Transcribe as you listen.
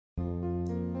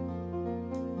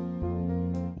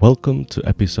Welcome to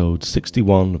episode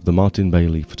 61 of the Martin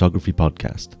Bailey Photography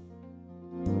Podcast.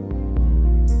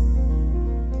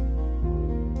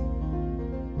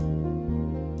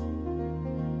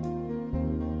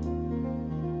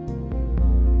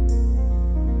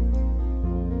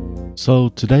 So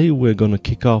today we're going to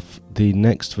kick off the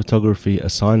next photography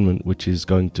assignment, which is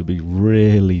going to be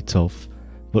really tough.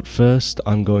 But first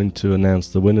I'm going to announce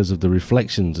the winners of the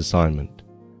Reflections assignment.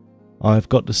 I've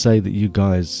got to say that you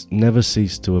guys never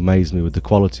cease to amaze me with the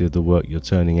quality of the work you're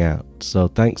turning out. So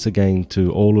thanks again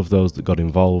to all of those that got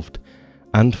involved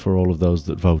and for all of those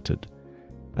that voted.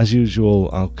 As usual,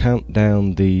 I'll count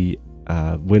down the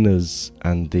winners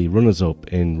and the runners-up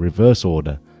in reverse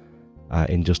order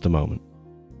in just a moment.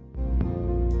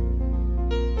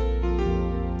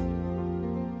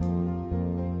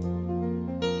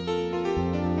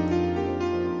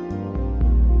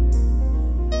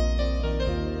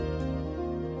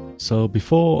 So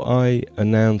before I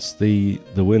announce the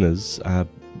winners,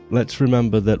 let's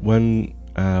remember that when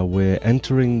we're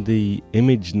entering the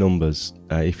image numbers,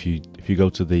 if you go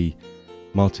to the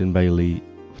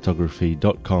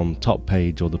martinbaileyphotography.com top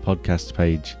page or the podcast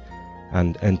page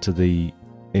and enter the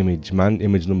image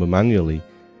number manually,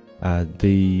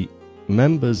 the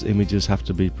members' images have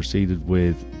to be preceded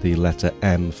with the letter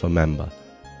M for member.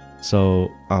 So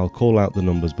I'll call out the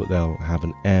numbers, but they'll have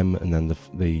an M and then the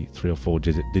 3 or 4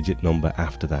 digit number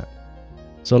after that.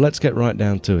 So let's get right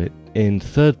down to it. In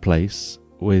third place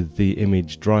with the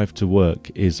image Drive to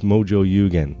Work is Mojo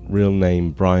Yugen, real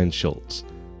name Brian Schultz.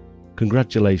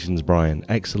 Congratulations Brian,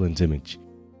 excellent image,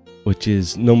 which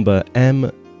is number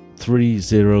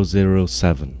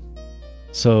M3007.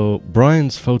 So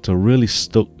Brian's photo really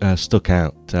stuck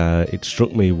out. It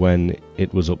struck me when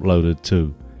it was uploaded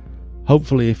too.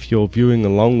 Hopefully, if you're viewing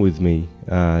along with me,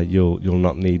 you'll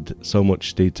not need so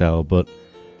much detail. But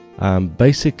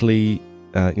basically,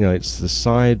 it's the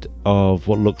side of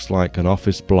what looks like an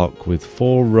office block with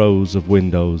 4 rows of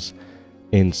windows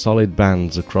in solid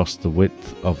bands across the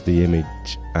width of the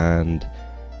image, and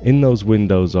in those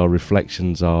windows are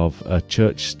reflections of a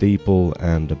church steeple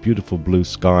and a beautiful blue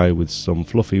sky with some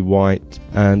fluffy white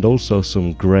and also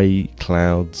some grey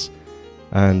clouds,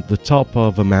 and the top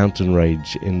of a mountain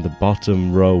range in the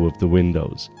bottom row of the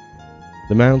windows.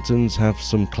 The mountains have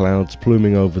some clouds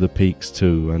pluming over the peaks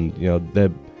too, and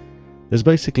there's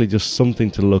basically just something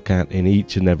to look at in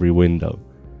each and every window,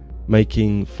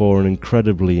 making for an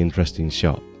incredibly interesting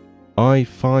shot. I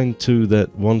find too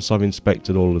that once I've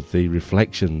inspected all of the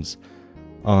reflections,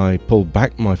 I pull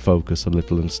back my focus a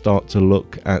little and start to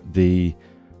look at the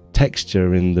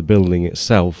texture in the building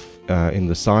itself, in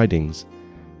the sidings.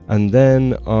 And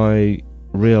then I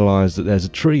realise that there's a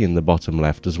tree in the bottom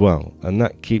left as well, and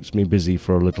that keeps me busy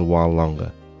for a little while longer.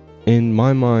 In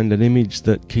my mind, an image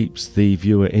that keeps the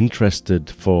viewer interested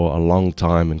for a long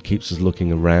time and keeps us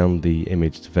looking around the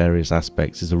image to various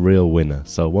aspects is a real winner.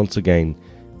 So once again,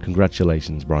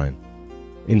 congratulations Brian.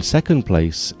 In second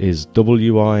place is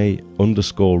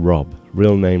WI_Rob,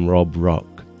 real name Rob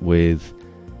Rock, with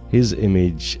his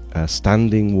image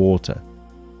Standing Water,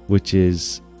 which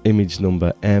is image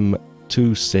number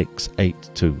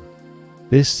M2682.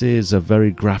 This is a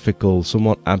very graphical,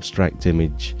 somewhat abstract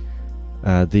image.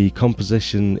 The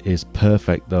composition is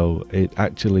perfect though. It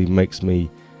actually makes me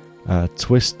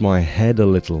twist my head a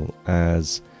little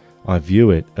as I view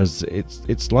it, as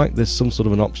it's like there's some sort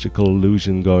of an optical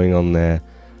illusion going on there,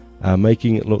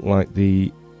 making it look like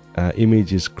the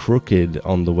image is crooked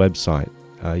on the website.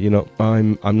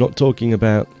 I'm not talking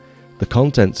about the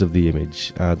contents of the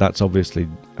image, that's obviously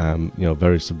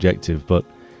very subjective, but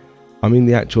I mean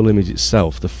the actual image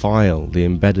itself, the file, the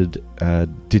embedded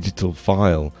digital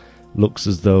file, looks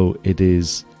as though it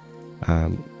is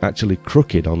actually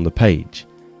crooked on the page,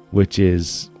 which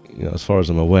is, as far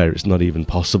as I'm aware, it's not even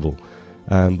possible.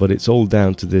 But it's all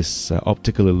down to this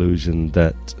optical illusion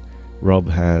that Rob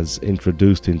has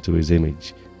introduced into his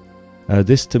image.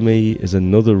 This to me is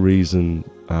another reason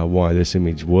why this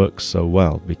image works so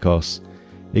well, because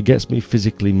it gets me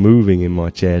physically moving in my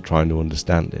chair trying to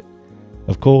understand it.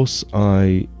 Of course,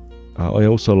 I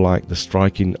also like the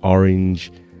striking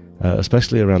orange,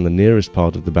 especially around the nearest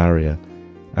part of the barrier,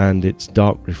 and its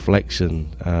dark reflection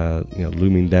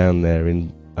looming down there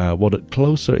in what at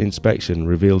closer inspection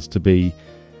reveals to be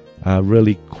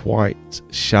really quite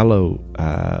shallow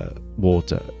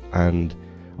water. And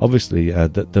obviously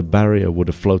the barrier would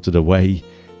have floated away.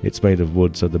 It's made of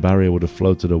wood, so the barrier would have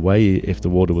floated away if the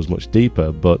water was much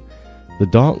deeper, but the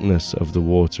darkness of the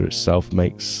water itself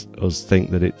makes us think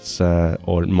that it's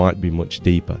or it might be much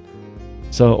deeper.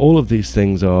 So all of these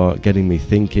things are getting me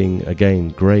thinking. Again,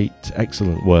 great,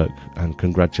 excellent work, and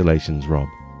congratulations, Rob.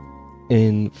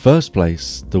 In first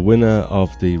place, the winner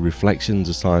of the Reflections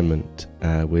assignment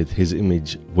with his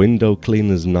image Window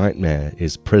Cleaner's Nightmare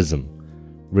is Prism,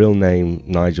 real name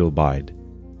Nigel Bide.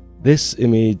 This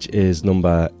image is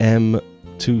number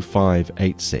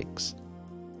M2586.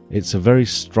 It's a very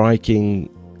striking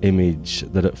image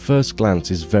that at first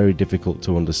glance is very difficult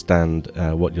to understand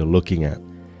what you're looking at.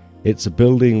 It's a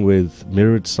building with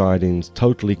mirrored sidings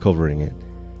totally covering it,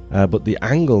 but the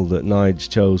angle that Nige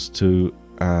chose to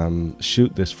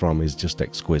shoot this from is just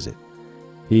exquisite.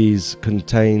 He's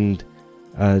contained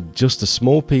just a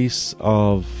small piece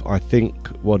of, I think,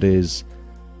 what is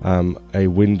a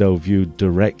window viewed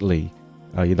directly,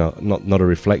 not a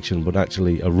reflection, but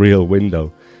actually a real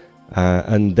window.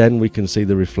 And then we can see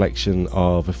the reflection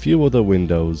of a few other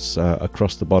windows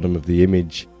across the bottom of the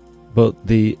image. But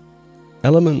the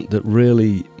element that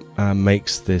really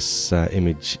makes this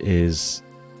image is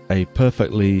a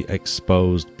perfectly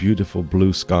exposed, beautiful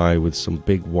blue sky with some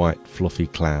big white fluffy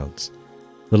clouds.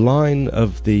 The line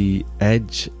of the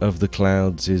edge of the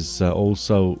clouds is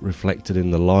also reflected in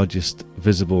the largest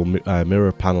visible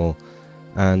mirror panel,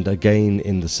 and again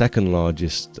in the second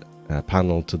largest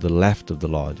panel to the left of the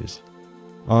largest.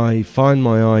 I find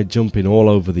my eye jumping all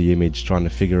over the image trying to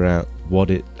figure out what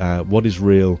is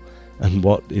real and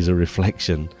what is a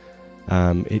reflection.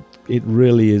 It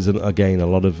really is, again, a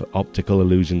lot of optical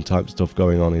illusion type stuff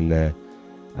going on in there,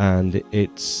 and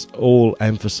it's all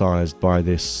emphasized by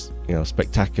this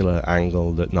spectacular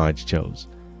angle that Nige chose.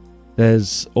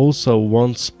 There's also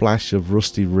one splash of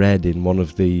rusty red in one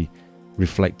of the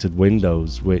reflected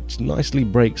windows, which nicely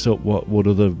breaks up what would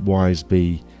otherwise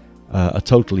be a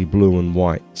totally blue and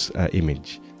white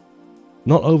image.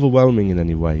 Not overwhelming in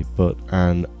any way, but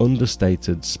an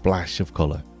understated splash of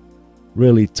colour.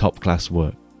 Really top class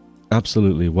work.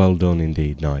 Absolutely well done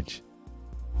indeed, Nige.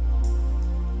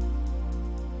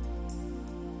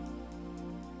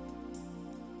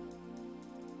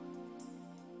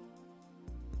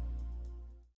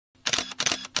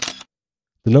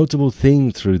 The notable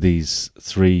theme through these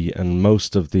three and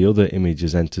most of the other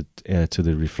images entered to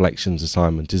the Reflections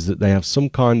assignment is that they have some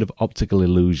kind of optical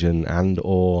illusion and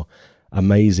or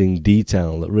amazing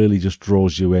detail that really just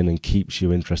draws you in and keeps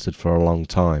you interested for a long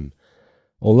time.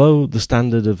 Although the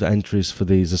standard of entries for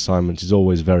these assignments is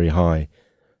always very high,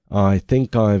 I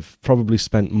think I've probably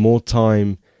spent more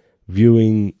time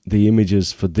viewing the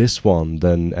images for this one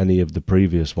than any of the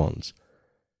previous ones.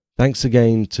 Thanks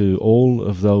again to all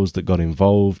of those that got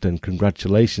involved, and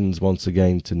congratulations once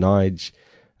again to Nige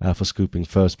for scooping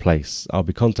first place. I'll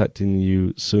be contacting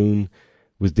you soon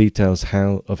with details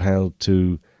of how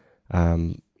to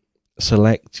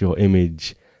select your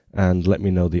image, and let me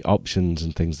know the options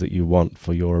and things that you want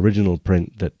for your original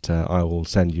print that I will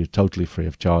send you totally free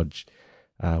of charge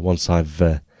once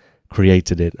I've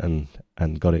created it and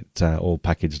got it all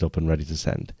packaged up and ready to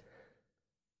send.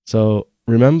 So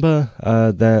remember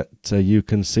that you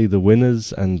can see the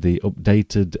winners and the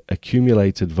updated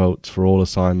accumulated votes for all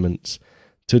assignments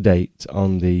to date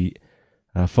on the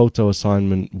photo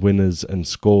assignment winners and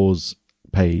scores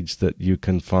page that you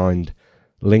can find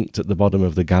linked at the bottom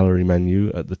of the gallery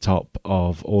menu at the top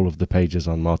of all of the pages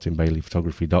on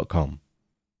martinbaileyphotography.com.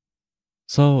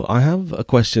 So I have a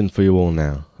question for you all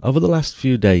now. Over the last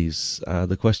few days,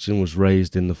 the question was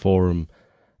raised in the forum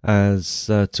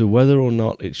as to whether or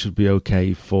not it should be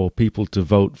okay for people to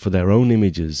vote for their own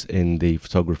images in the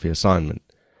photography assignment.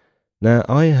 Now,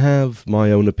 I have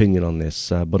my own opinion on this,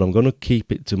 but I'm going to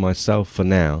keep it to myself for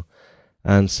now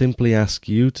and simply ask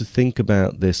you to think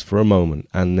about this for a moment,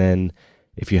 and then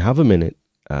if you have a minute,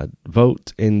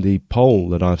 vote in the poll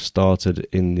that I've started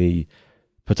in the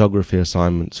photography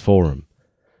assignments forum.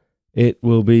 It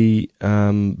will be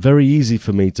very easy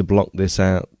for me to block this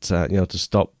out, to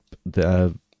stop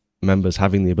the members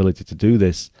having the ability to do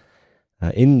this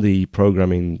in the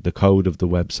programming, the code of the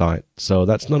website. So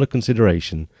that's not a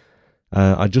consideration.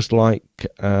 I'd just like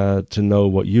to know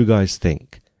what you guys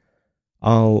think.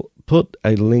 I'll put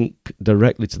a link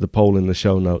directly to the poll in the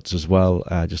show notes as well,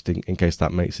 just in case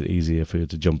that makes it easier for you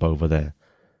to jump over there.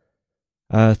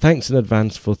 Thanks in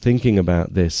advance for thinking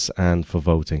about this and for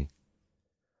voting.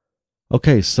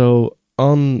 Okay, so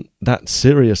on that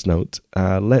serious note,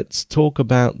 let's talk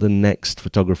about the next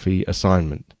photography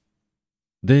assignment.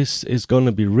 This is going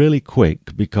to be really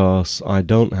quick because I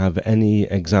don't have any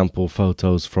example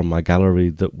photos from my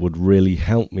gallery that would really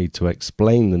help me to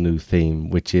explain the new theme,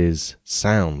 which is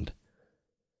sound.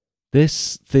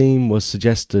 This theme was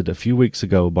suggested a few weeks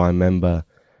ago by a member.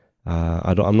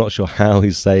 I'm not sure how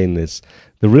he's saying this.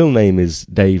 The real name is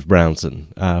Dave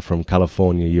Brownson from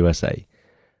California, USA.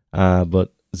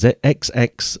 But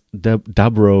XX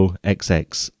Dabro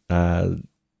XX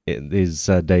it is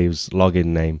Dave's login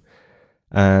name.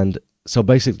 And so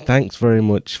basically, thanks very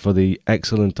much for the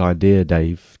excellent idea,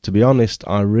 Dave. To be honest,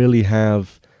 I really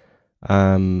have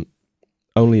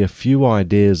only a few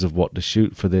ideas of what to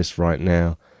shoot for this right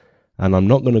now, and I'm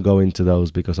not going to go into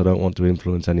those because I don't want to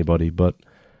influence anybody. But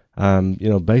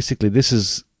basically, this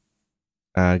is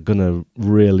going to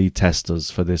really test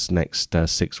us for this next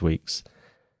 6 weeks.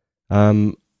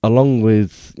 Along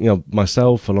with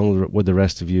myself, along with the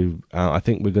rest of you, I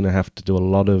think we're going to have to do a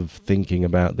lot of thinking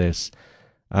about this.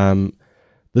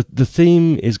 The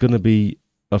theme is going to be,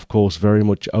 of course, very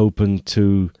much open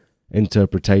to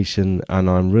interpretation, and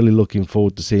I'm really looking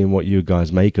forward to seeing what you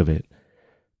guys make of it.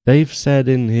 Dave said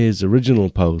in his original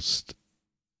post,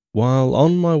 "While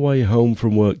on my way home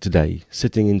from work today,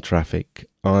 sitting in traffic,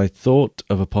 I thought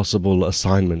of a possible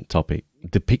assignment topic,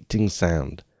 depicting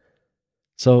sound."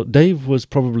 So Dave was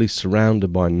probably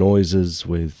surrounded by noises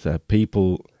with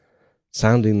people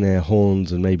sounding their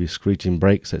horns and maybe screeching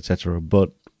brakes, etc.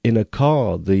 But in a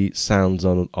car, the sounds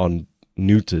are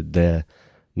neutered. They're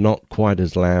not quite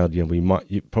as loud. You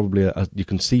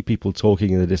can see people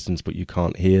talking in the distance, but you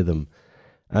can't hear them.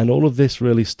 And all of this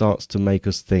really starts to make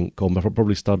us think, or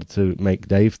probably started to make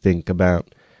Dave think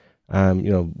about,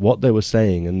 what they were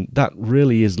saying. And that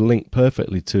really is linked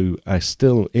perfectly to a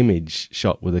still image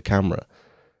shot with a camera.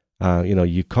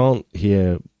 You can't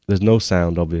hear, there's no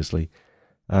sound, obviously.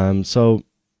 So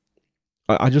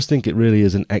I just think it really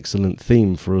is an excellent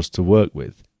theme for us to work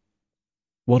with.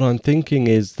 What I'm thinking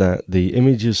is that the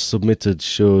images submitted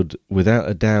should, without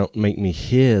a doubt, make me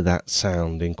hear that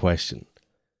sound in question.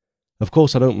 Of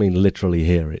course, I don't mean literally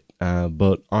hear it,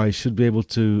 but I should be able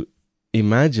to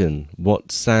imagine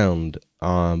what sound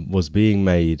was being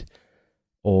made,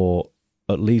 or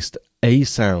at least a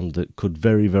sound that could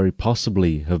very, very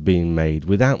possibly have been made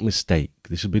without mistake.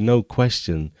 There should be no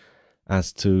question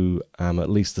as to at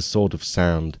least the sort of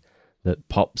sound that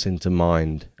pops into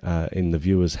mind in the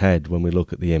viewer's head when we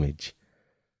look at the image.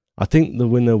 I think the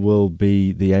winner will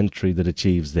be the entry that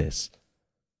achieves this.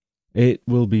 It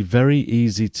will be very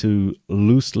easy to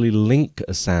loosely link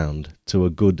a sound to a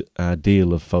good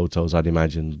deal of photos, I'd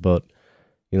imagine, but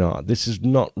this is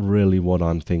not really what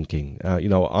I'm thinking.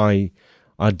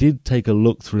 I did take a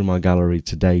look through my gallery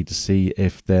today to see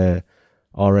if there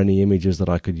are any images that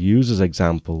I could use as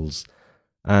examples,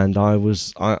 and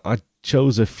I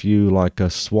chose a few, like a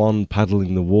swan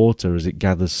paddling the water as it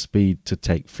gathers speed to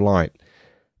take flight.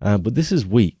 But this is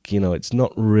weak, it's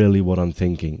not really what I'm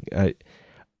thinking.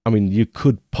 You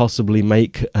could possibly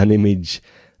make an image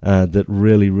that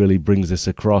really, really brings this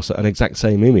across, an exact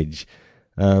same image.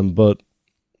 But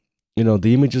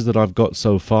the images that I've got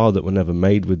so far that were never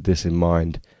made with this in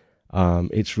mind,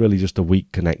 it's really just a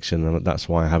weak connection, and that's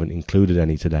why I haven't included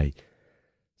any today.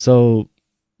 So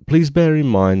please bear in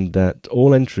mind that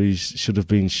all entries should have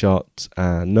been shot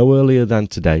no earlier than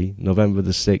today, November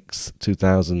the 6th,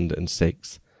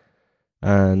 2006.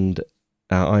 And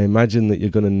I imagine that you're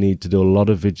going to need to do a lot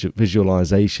of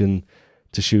visualization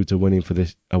to shoot a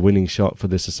winning shot for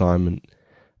this assignment.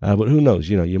 But who knows,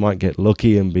 you might get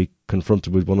lucky and be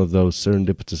confronted with one of those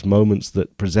serendipitous moments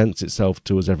that presents itself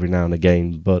to us every now and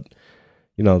again. But,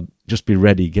 just be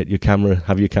ready,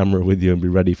 have your camera with you and be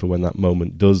ready for when that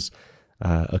moment does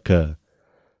occur.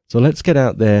 So let's get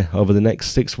out there over the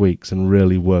next 6 weeks and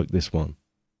really work this one.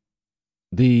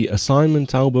 The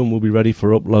assignment album will be ready for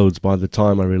uploads by the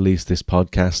time I release this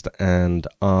podcast, and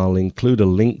I'll include a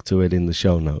link to it in the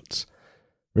show notes.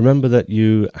 Remember that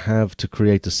you have to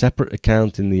create a separate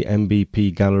account in the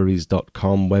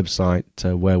mbpgalleries.com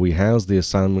website where we house the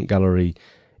assignment gallery,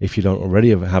 if you don't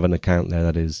already have an account there,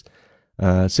 that is.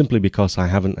 Simply because I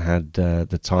haven't had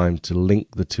the time to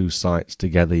link the two sites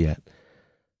together yet.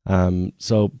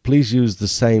 So please use the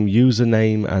same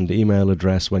username and email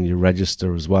address when you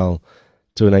register as well,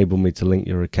 to enable me to link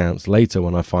your accounts later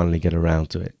when I finally get around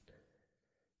to it.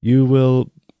 You will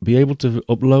be able to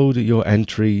upload your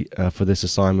entry for this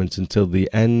assignment until the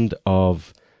end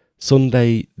of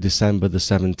Sunday, December the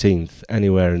 17th,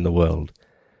 anywhere in the world.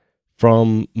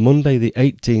 From Monday the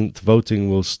 18th, voting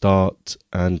will start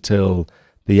until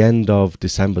the end of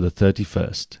December the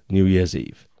 31st, New Year's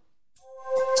Eve.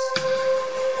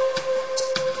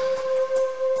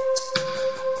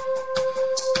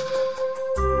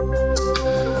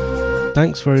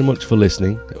 Thanks very much for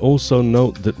listening. Also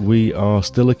note that we are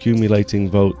still accumulating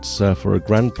votes for a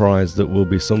grand prize that will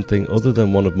be something other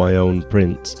than one of my own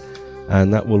prints,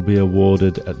 and that will be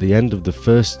awarded at the end of the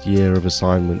first year of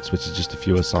assignments, which is just a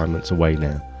few assignments away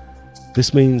now.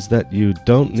 This means that you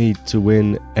don't need to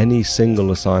win any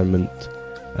single assignment,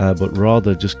 but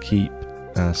rather just keep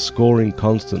scoring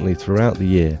constantly throughout the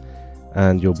year,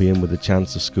 and you'll be in with a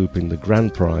chance of scooping the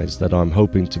grand prize that I'm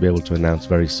hoping to be able to announce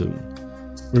very soon.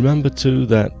 Remember too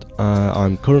that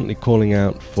I'm currently calling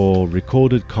out for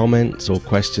recorded comments or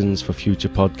questions for future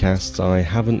podcasts. I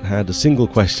haven't had a single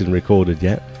question recorded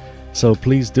yet, so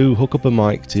please do hook up a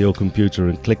mic to your computer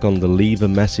and click on the leave a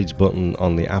message button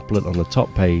on the applet on the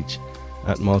top page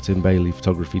at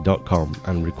martinbaileyphotography.com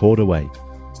and record away.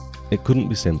 It couldn't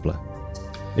be simpler.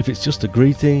 If it's just a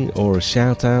greeting or a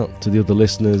shout out to the other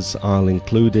listeners, I'll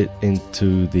include it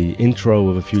into the intro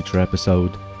of a future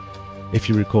episode. If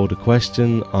you record a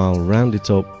question, I'll round it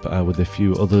up with a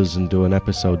few others and do an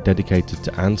episode dedicated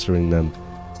to answering them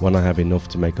when I have enough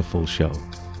to make a full show.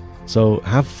 So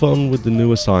have fun with the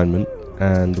new assignment,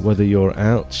 and whether you're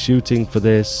out shooting for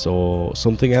this or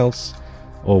something else,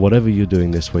 or whatever you're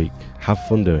doing this week, have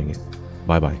fun doing it.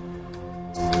 Bye bye.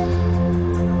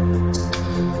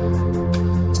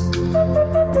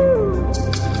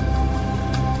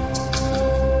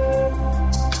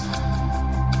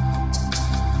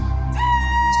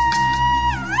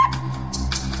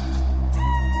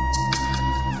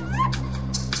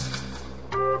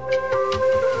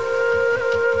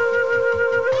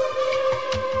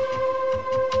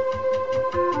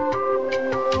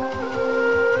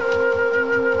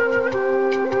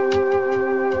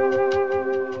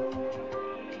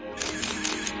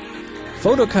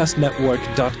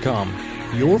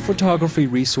 Photocastnetwork.com, your photography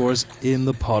resource in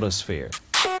the podosphere.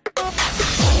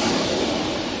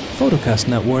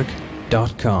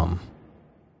 Photocastnetwork.com